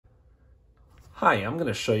Hi, I'm going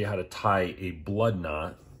to show you how to tie a blood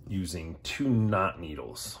knot using 2 knot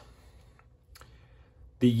needles.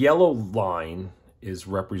 The yellow line is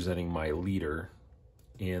representing my leader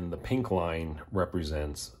and the pink line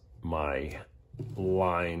represents my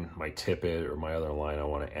line, my tippet, or my other line I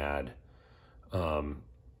want to add.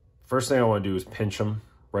 First thing I want to do is pinch them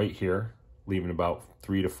right here, leaving about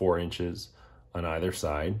 3 to 4 inches on either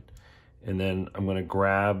side. And then I'm going to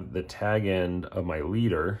grab the tag end of my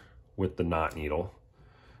leader with the knot needle.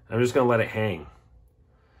 I'm just going to let it hang.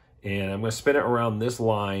 And I'm going to spin it around this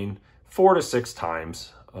line 4 to 6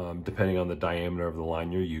 times, depending on the diameter of the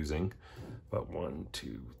line you're using. But 1,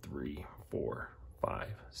 2, 3, 4, 5,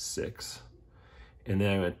 6. And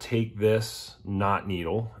then I'm going to take this knot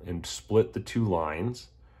needle and split the 2 lines.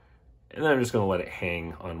 And then I'm just going to let it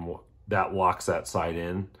hang on that locks that side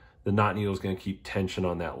in. The knot needle is going to keep tension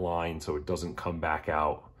on that line so it doesn't come back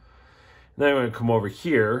out. And then I'm going to come over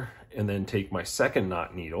here and then take my second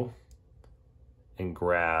knot needle and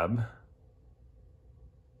grab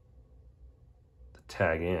the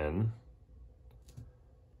tag in.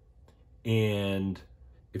 And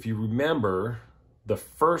if you remember, the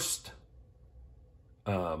first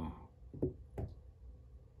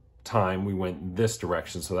time we went this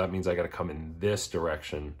direction, so that means I got to come in this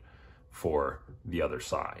direction for the other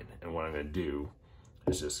side. And what I'm going to do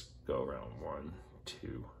is just go around 1,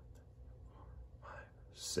 2, 5,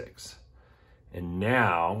 6. And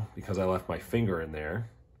now, because I left my finger in there,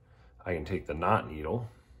 I can take the knot needle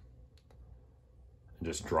and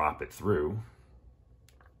just drop it through.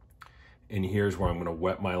 And here's where I'm going to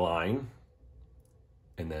wet my line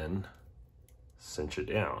and then cinch it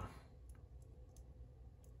down.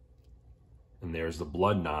 And there's the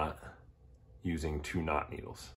blood knot using 2 knot needles.